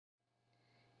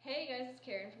Hey guys, it's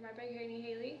Karen from Art by Karen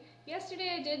Haley.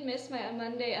 Yesterday I did miss my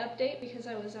Monday update because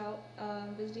I was out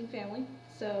visiting family,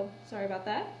 so sorry about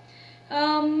that.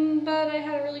 But I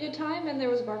had a really good time, and there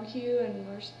was a barbecue and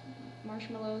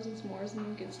marshmallows and s'mores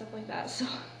and good stuff like that, so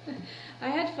I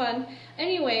had fun.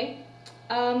 Anyway,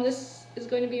 this is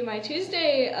going to be my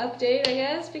Tuesday update, I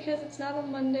guess, because it's not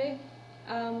on Monday,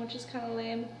 which is kind of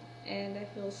lame, and I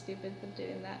feel stupid for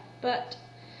doing that, but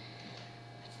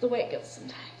that's the way it goes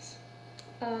sometimes.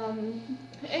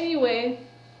 Anyway,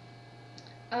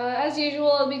 as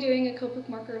usual, I'll be doing a Copic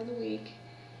marker of the week,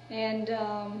 and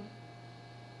a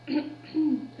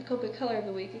Copic color of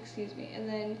the week, excuse me, and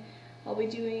then I'll be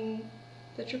doing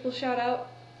the triple shout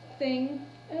out thing,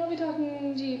 and I'll be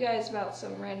talking to you guys about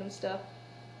some random stuff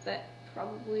that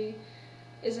probably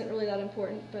isn't really that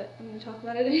important, but I'm going to talk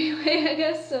about it anyway, I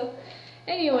guess. So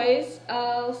anyways,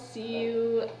 I'll see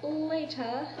you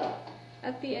later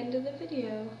at the end of the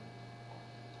video.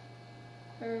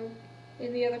 Or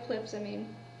in the other clips, I mean.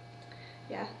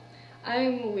 Yeah,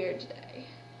 I'm weird today.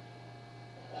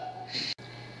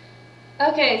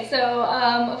 Okay, so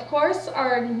of course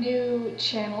our new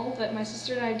channel that my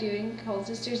sister and I are doing, called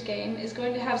Sister's Game, is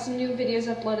going to have some new videos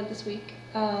uploaded this week.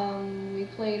 We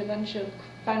played a bunch of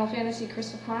Final Fantasy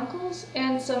Crystal Chronicles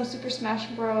and some Super Smash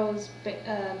Bros.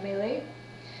 Melee.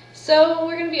 So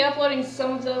we're going to be uploading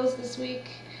some of those this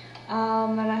week.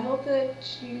 And I hope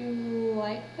that you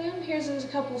like them. Here's a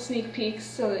couple sneak peeks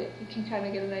so that you can kind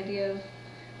of get an idea of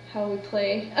how we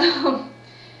play.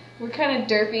 We're kind of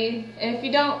derpy, and if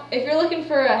you're looking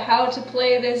for a how to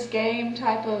play this game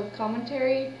type of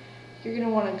commentary, you're gonna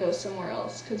want to go somewhere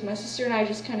else, because my sister and I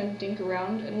just kind of dink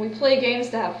around, and we play games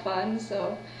to have fun.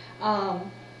 So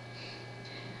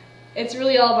it's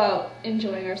really all about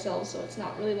enjoying ourselves. So it's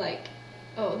not really like,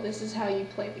 oh, this is how you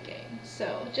play the game.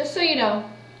 So just so you know,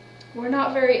 we're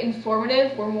not very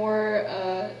informative, we're more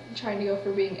trying to go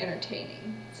for being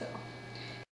entertaining, so.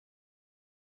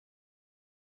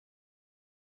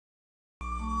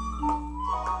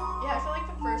 Yeah, I feel like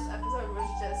the first episode was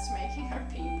just making our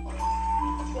people.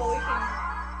 Well, we can...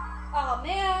 Oh,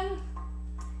 man!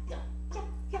 Yeah.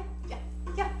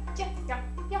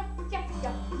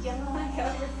 Oh my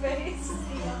god, your face.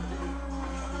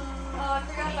 Oh, I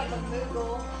forgot about the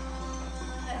Moogle.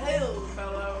 Hello,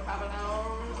 fellow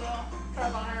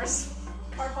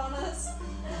Carbonas.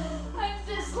 I'm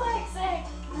dyslexic.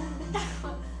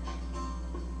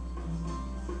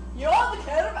 You're the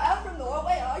caravan from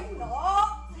Norway, are you not?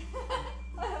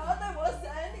 I heard they were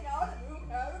sending out a new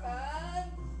caravan.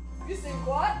 You seem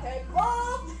quite capable.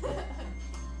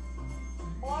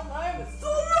 My name is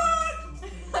Soren.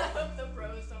 I hope the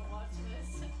bros don't watch this.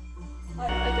 I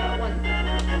got one.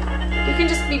 You can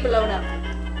just be blown up.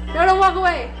 No, don't walk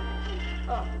away.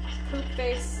 Oh, poop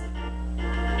face.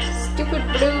 Stupid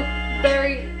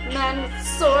blueberry man with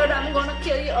sword, I'm gonna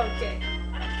kill you. Okay,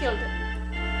 killed him.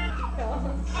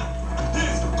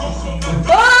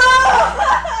 Oh!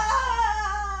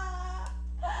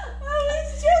 I was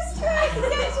just trying to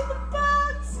get to the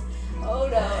box. Oh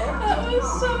no. That was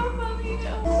so funny.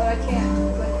 But I can't.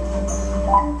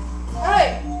 Hey!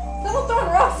 Someone throwing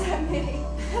rocks at me.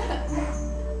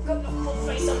 Got the whole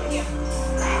face over here.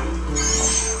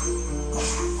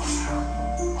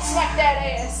 Smack that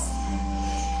ass.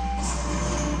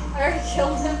 I already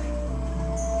killed him.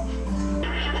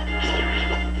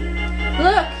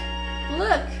 Look!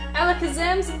 Look!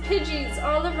 Alakazams and Pidgeys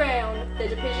all around.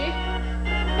 There's a Pidgey.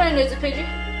 And there's a Pidgey.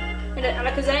 And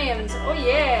Alakazams. Oh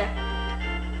yeah!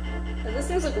 This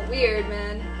things look weird,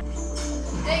 man.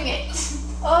 Dang it!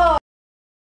 Oh!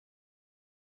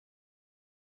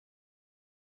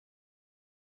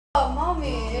 Oh,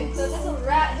 mommy! So this little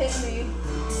rat hit me.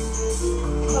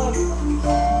 Oh.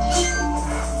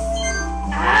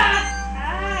 Ah!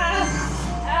 Ah!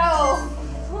 Ow!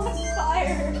 I'm on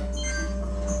fire!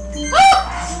 Ah!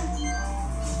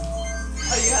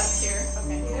 Oh, you have it here?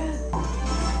 Okay. Yeah.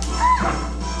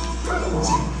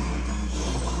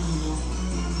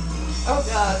 Oh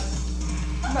god.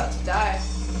 I'm about to die.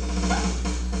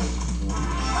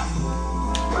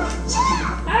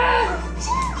 Ah!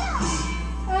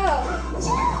 Oh.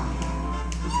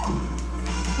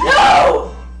 No!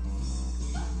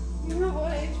 You have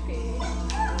 1 HP.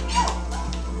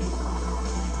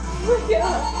 Oh my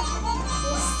god.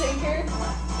 Little stinker.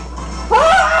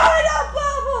 Oh, no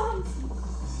problems!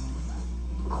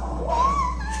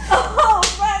 Oh,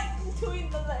 right between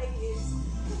the legs.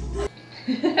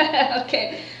 Okay,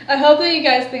 I hope that you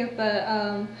guys think that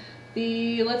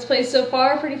the Let's Plays so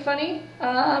far are pretty funny.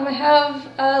 I have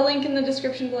a link in the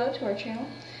description below to our channel,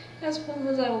 as well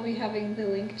as I will be having the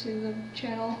link to the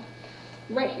channel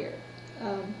right here.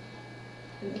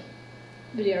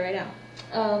 video right now.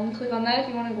 Click on that if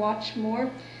you want to watch more.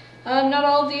 Not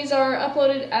all of these are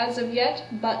uploaded as of yet,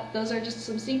 but those are just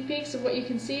some sneak peeks of what you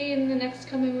can see in the next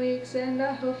coming weeks, and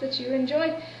I hope that you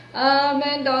enjoy.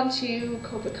 And on to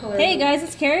Copic Color. Hey guys,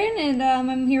 it's Karen, and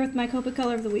I'm here with my Copic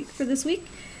Color of the Week for this week.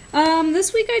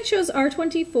 This week I chose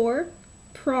R24.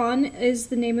 Prawn is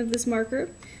the name of this marker.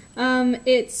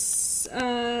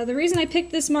 The reason I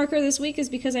picked this marker this week is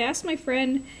because I asked my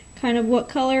friend kind of what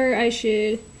color I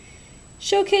should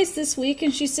showcase this week,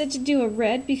 and she said to do a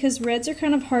red because reds are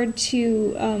kind of hard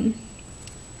to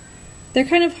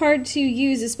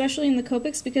use, especially in the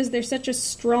Copics, because they're such a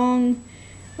strong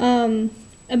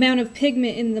amount of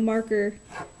pigment in the marker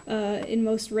in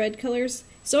most red colors.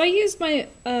 So I used my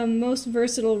most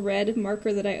versatile red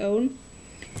marker that I own.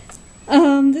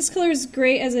 This color is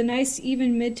great as a nice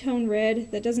even mid-tone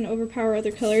red that doesn't overpower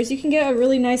other colors. You can get a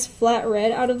really nice flat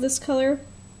red out of this color.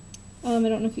 I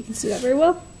don't know if you can see that very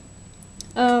well.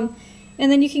 And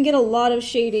then you can get a lot of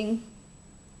shading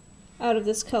out of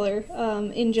this color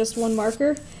in just one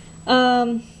marker.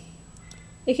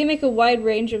 It can make a wide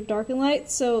range of dark and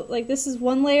light. So like this is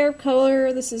one layer of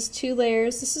color, this is 2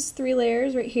 layers, this is 3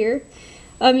 layers right here.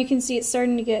 You can see it's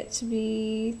starting to get to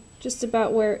be just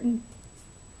about where it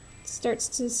starts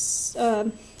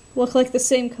to look like the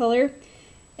same color.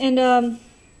 And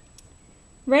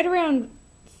right around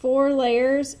 4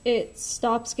 layers it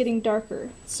stops getting darker.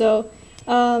 So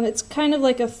it's kind of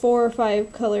like a 4 or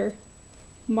 5 color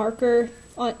marker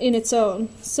in its own.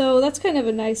 So that's kind of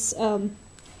a nice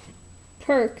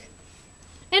perk.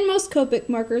 And most Copic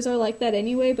markers are like that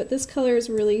anyway, but this color is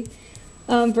really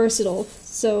versatile.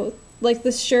 So like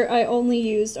this shirt, I only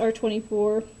used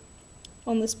R24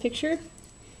 on this picture.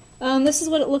 This is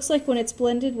what it looks like when it's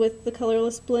blended with the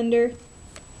colorless blender.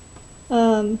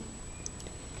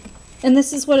 And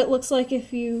this is what it looks like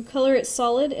if you color it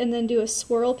solid and then do a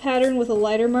swirl pattern with a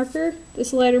lighter marker.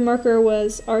 This lighter marker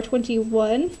was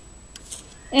R21.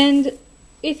 And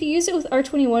if you use it with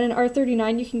R21 and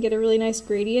R39, you can get a really nice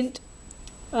gradient.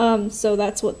 So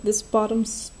that's what this bottom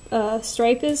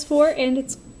stripe is for. And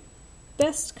its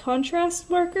best contrast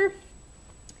marker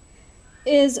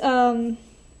is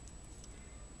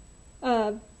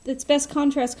its best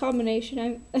contrast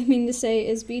combination, I mean to say,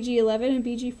 is BG11 and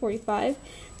BG45.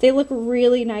 They look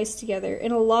really nice together,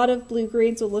 and a lot of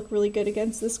blue-greens will look really good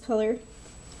against this color.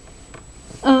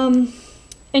 And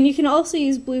you can also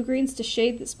use blue-greens to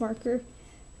shade this marker.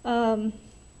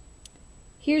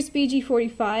 Here's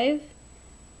BG45.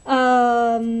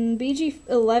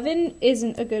 BG11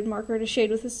 isn't a good marker to shade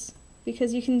with this,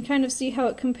 because you can kind of see how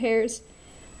it compares.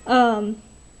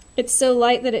 It's so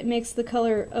light that it makes the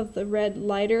color of the red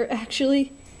lighter,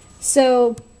 actually.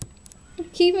 So,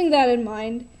 keeping that in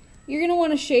mind, you're going to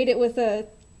want to shade it with a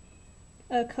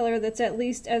color that's at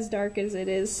least as dark as it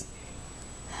is.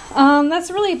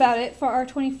 That's really about it for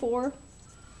R24.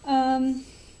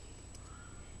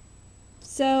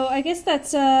 So I guess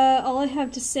that's all I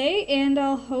have to say, and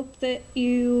I'll hope that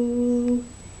you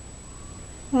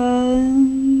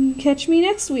catch me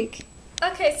next week.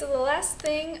 Okay, so the last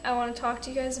thing I want to talk to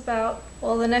you guys about,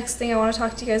 well, the next thing I want to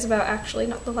talk to you guys about, actually,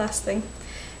 not the last thing,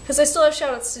 because I still have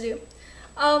shoutouts to do.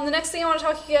 The next thing I want to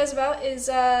talk to you guys about is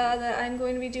that I'm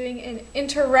going to be doing an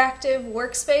interactive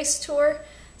workspace tour.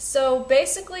 So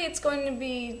basically it's going to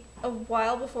be a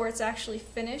while before it's actually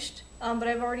finished, but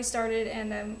I've already started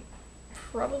and I'm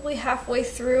probably halfway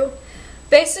through.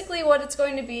 Basically what it's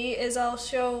going to be is I'll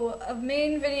show a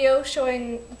main video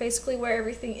showing basically where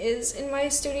everything is in my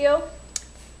studio.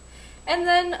 And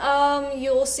then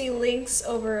you'll see links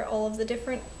over all of the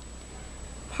different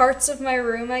parts of my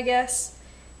room, I guess.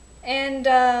 And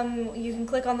you can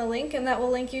click on the link and that will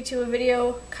link you to a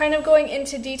video kind of going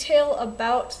into detail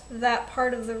about that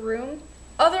part of the room.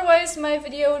 Otherwise my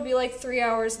video would be like 3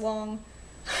 hours long.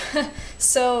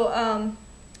 So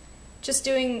just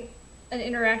doing an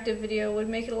interactive video would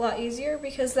make it a lot easier,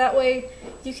 because that way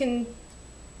you can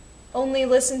only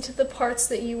listen to the parts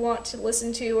that you want to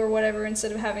listen to or whatever,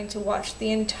 instead of having to watch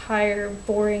the entire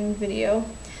boring video.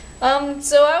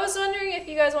 So I was wondering if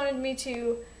you guys wanted me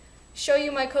to show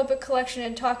you my Copic collection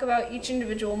and talk about each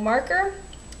individual marker.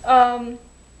 And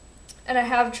I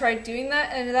have tried doing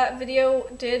that, and that video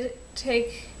did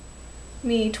take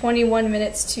me 21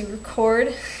 minutes to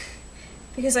record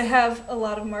because I have a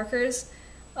lot of markers.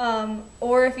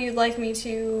 Or if you'd like me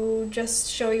to just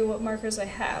show you what markers I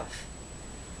have.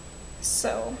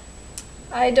 So,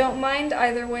 I don't mind,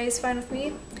 either way is fine with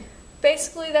me.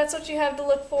 Basically, that's what you have to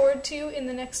look forward to in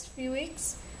the next few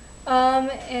weeks.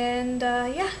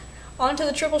 Yeah, on to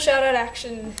the triple shout out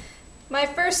action. My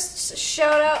first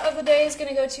shout out of the day is going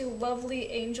to go to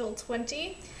Lovely Angel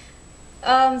 20.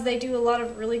 They do a lot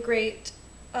of really great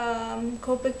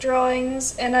Copic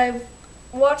drawings, and I've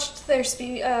watched their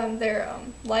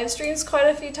live streams quite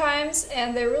a few times,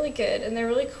 and they're really good, and they're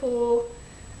really cool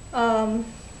to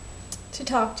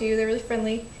talk to. They're really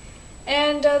friendly,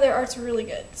 and their art's really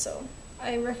good, so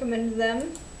I recommend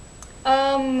them.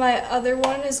 My other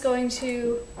one is going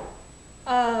to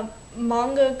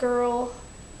Manga Girl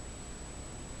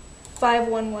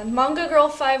 511. Manga Girl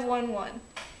 511.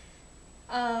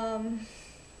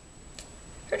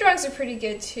 Her drawings are pretty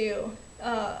good too.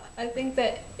 I think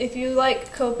that if you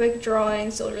like Copic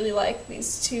drawings, you'll really like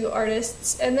these two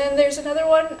artists. And then there's another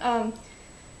one,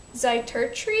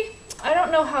 Zytertri. I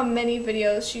don't know how many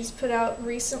videos she's put out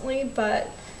recently, but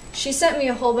she sent me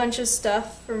a whole bunch of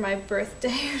stuff for my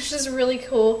birthday, which is really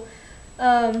cool.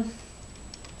 And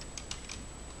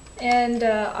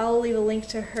I'll leave a link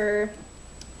to her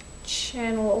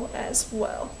channel as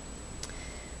well.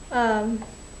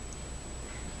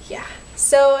 Yeah.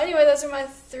 So anyway, those are my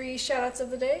 3 shoutouts of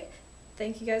the day.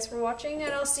 Thank you guys for watching,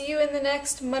 and I'll see you in the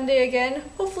next Monday again.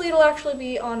 Hopefully it'll actually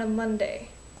be on a Monday.